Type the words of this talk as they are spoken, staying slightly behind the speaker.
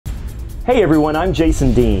Hey everyone, I'm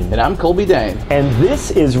Jason Dean. And I'm Colby Dane. And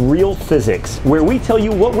this is Real Physics, where we tell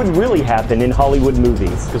you what would really happen in Hollywood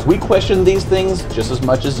movies. Because we question these things just as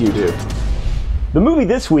much as you do. The movie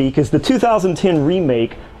this week is the 2010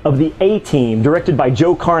 remake of The A-Team, directed by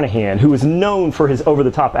Joe Carnahan, who is known for his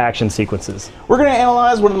over-the-top action sequences. We're going to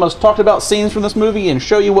analyze one of the most talked about scenes from this movie and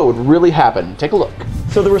show you what would really happen. Take a look.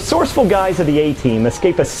 So the resourceful guys of the A-Team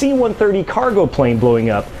escape a C-130 cargo plane blowing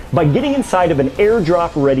up by getting inside of an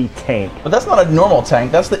airdrop-ready tank. But that's not a normal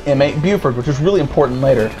tank, that's the M8 Buford, which is really important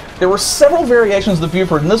later. There were several variations of the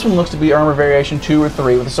Buford, and this one looks to be armor variation 2 or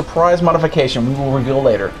 3 with a surprise modification we will reveal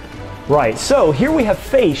later. Right, so here we have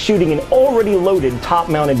Faye shooting an already loaded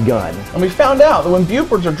top-mounted gun. And we found out that when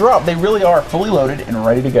Bufords are dropped, they really are fully loaded and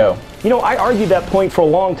ready to go. You know, I argued that point for a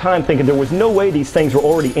long time, thinking there was no way these things were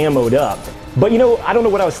already ammoed up. But you know, I don't know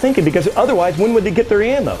what I was thinking, because otherwise, when would they get their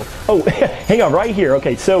ammo? Oh, hang on, right here.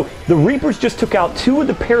 Okay, so the Reapers just took out 2 of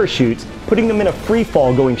the parachutes, putting them in a free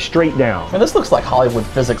fall going straight down. And this looks like Hollywood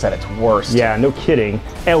physics at its worst. Yeah, no kidding.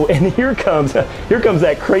 And here comes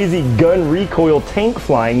that crazy gun recoil tank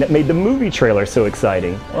flying that made the movie trailer so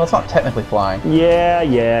exciting. Well, it's not technically flying.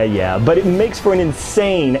 Yeah, but it makes for an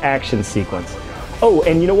insane action sequence. Oh,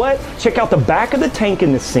 and you know what? Check out the back of the tank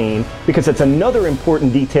in this scene, because it's another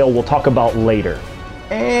important detail we'll talk about later.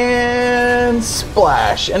 And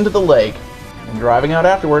splash into the lake. And driving out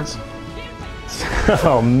afterwards.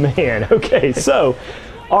 Oh man, okay, so,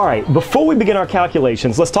 alright, before we begin our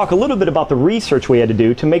calculations, let's talk a little bit about the research we had to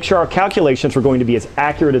do to make sure our calculations were going to be as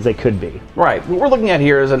accurate as they could be. Right, what we're looking at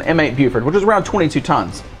here is an M8 Buford, which is around 22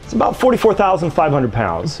 tons. It's about 44,500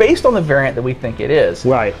 pounds. Based on the variant that we think it is.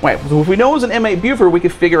 Right. Right, so if we know it's an M8 Buford, we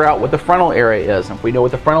could figure out what the frontal area is. And if we know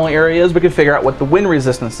what the frontal area is, we could figure out what the wind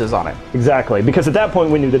resistance is on it. Exactly, because at that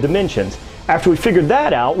point we knew the dimensions. After we figured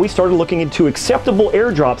that out, we started looking into acceptable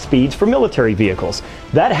airdrop speeds for military vehicles.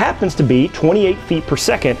 That happens to be 28 feet per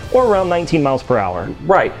second, or around 19 miles per hour.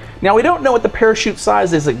 Right. Now, we don't know what the parachute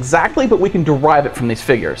size is exactly, but we can derive it from these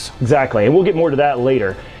figures. Exactly, and we'll get more to that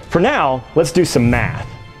later. For now, let's do some math.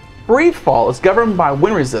 Free fall is governed by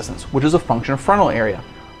wind resistance, which is a function of frontal area,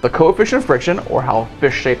 the coefficient of friction, or how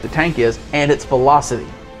fish-shaped the tank is, and its velocity.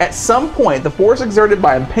 At some point, the force exerted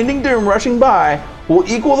by impending doom rushing by will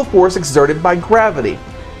equal the force exerted by gravity.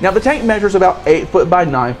 Now, the tank measures about 8 foot by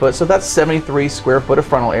 9 foot, so that's 73 square foot of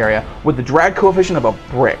frontal area, with the drag coefficient of a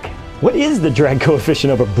brick. What is the drag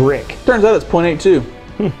coefficient of a brick? Turns out it's 0.82.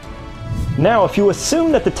 Now, if you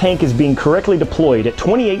assume that the tank is being correctly deployed at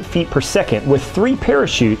 28 feet per second with 3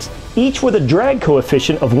 parachutes, each with a drag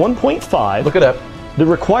coefficient of 1.5, look it up. The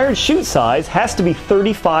required chute size has to be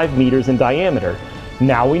 35 meters in diameter.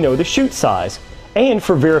 Now we know the chute size. And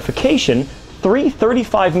for verification, 3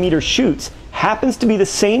 35-meter chutes happens to be the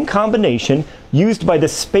same combination used by the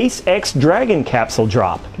SpaceX Dragon capsule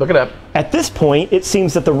drop. Look it up. At this point, it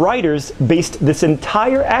seems that the writers based this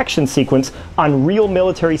entire action sequence on real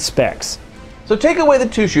military specs. So take away the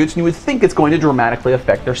 2 chutes and you would think it's going to dramatically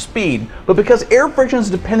affect their speed. But because air friction is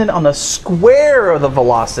dependent on the square of the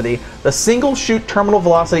velocity, the single chute terminal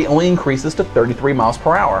velocity only increases to 33 miles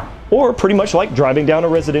per hour. Or pretty much like driving down a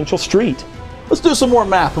residential street. Let's do some more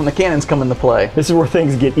math when the cannons come into play. This is where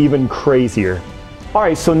things get even crazier.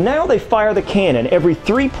 Alright, so now they fire the cannon every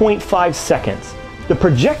 3.5 seconds. The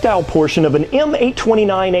projectile portion of an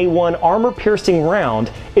M829A1 armor-piercing round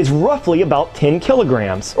is roughly about 10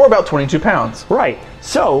 kilograms. Or about 22 pounds. Right.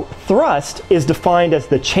 So, thrust is defined as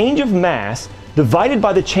the change of mass divided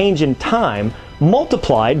by the change in time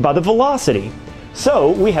multiplied by the velocity.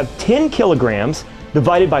 So, we have 10 kilograms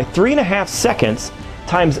divided by 3.5 seconds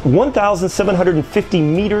times 1,750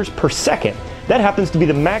 meters per second. That happens to be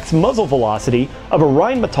the max muzzle velocity of a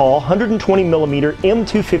Rheinmetall 120mm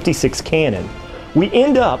M256 cannon. We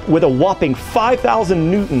end up with a whopping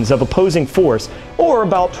 5,000 newtons of opposing force, or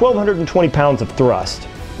about 1,220 pounds of thrust.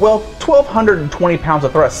 Well, 1,220 pounds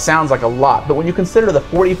of thrust sounds like a lot, but when you consider the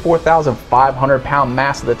 44,500 pound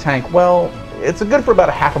mass of the tank, well, it's good for about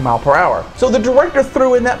a half a mile per hour. So the director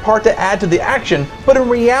threw in that part to add to the action, but in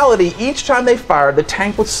reality, each time they fired, the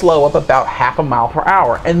tank would slow up about half a mile per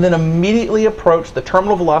hour, and then immediately approach the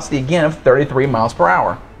terminal velocity again of 33 miles per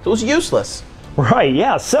hour. So it was useless. Right,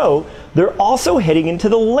 yeah, so they're also heading into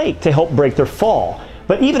the lake to help break their fall.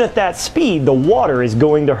 But even at that speed, the water is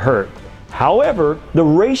going to hurt. However, the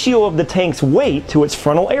ratio of the tank's weight to its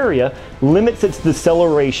frontal area limits its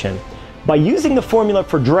deceleration. By using the formula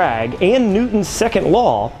for drag and Newton's second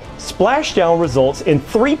law, splashdown results in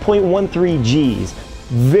 3.13 Gs.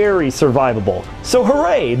 Very survivable. So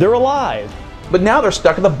hooray, they're alive! But now they're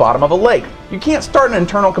stuck at the bottom of a lake. You can't start an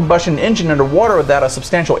internal combustion engine underwater without a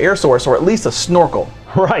substantial air source or at least a snorkel.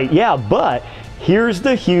 Right, yeah, but Here's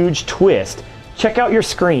the huge twist. Check out your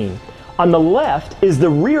screen. On the left is the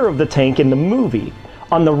rear of the tank in the movie.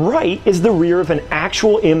 On the right is the rear of an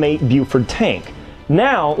actual M8 Buford tank.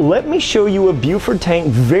 Now, let me show you a Buford tank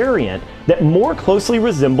variant that more closely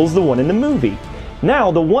resembles the one in the movie.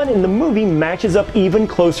 Now, the one in the movie matches up even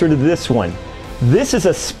closer to this one. This is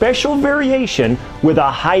a special variation with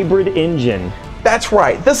a hybrid engine. That's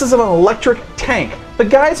right, this is an electric tank. The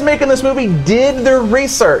guys making this movie did their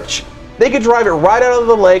research. They could drive it right out of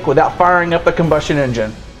the lake without firing up the combustion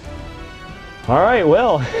engine. All right,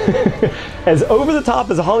 well, as over the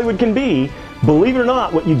top as Hollywood can be, believe it or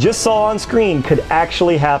not, what you just saw on screen could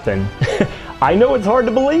actually happen. I know it's hard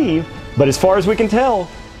to believe, but as far as we can tell,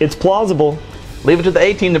 it's plausible. Leave it to the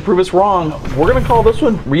A-Team to prove us wrong. We're gonna call this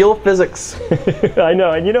one real physics. I know,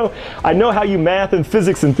 and I know how you math and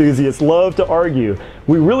physics enthusiasts love to argue.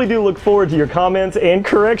 We really do look forward to your comments and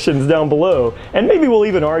corrections down below, and maybe we'll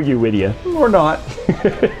even argue with you. Or not.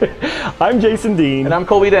 I'm Jason Dean. And I'm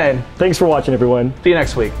Colby Dane. Thanks for watching, everyone. See you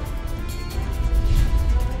next week.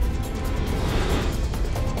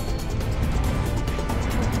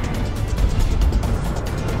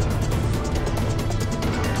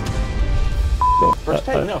 First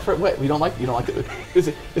take? No, wait, you don't like it? Is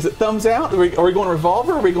it thumbs out? Are we going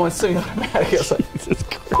revolver or are we going semi-automatic? Jesus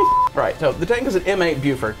Christ. Right, so the tank is an M8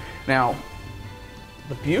 Buford. Now,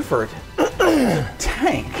 the Buford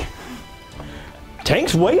tank.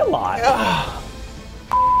 Tanks weigh a lot.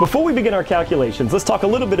 Before we begin our calculations, let's talk a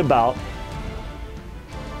little bit about...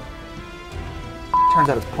 Turns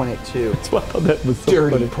out it's 0.82. That's why I thought that was so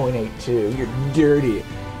Dirty funny. 0.82. You're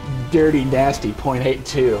dirty, nasty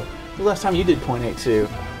 0.82. The last time you did 0.82.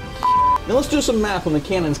 Now let's do some math when the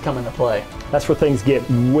cannons come into play. That's where things get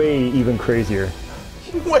way even crazier.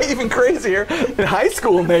 Way even crazier? In high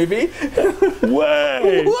school, maybe.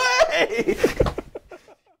 Way! Way!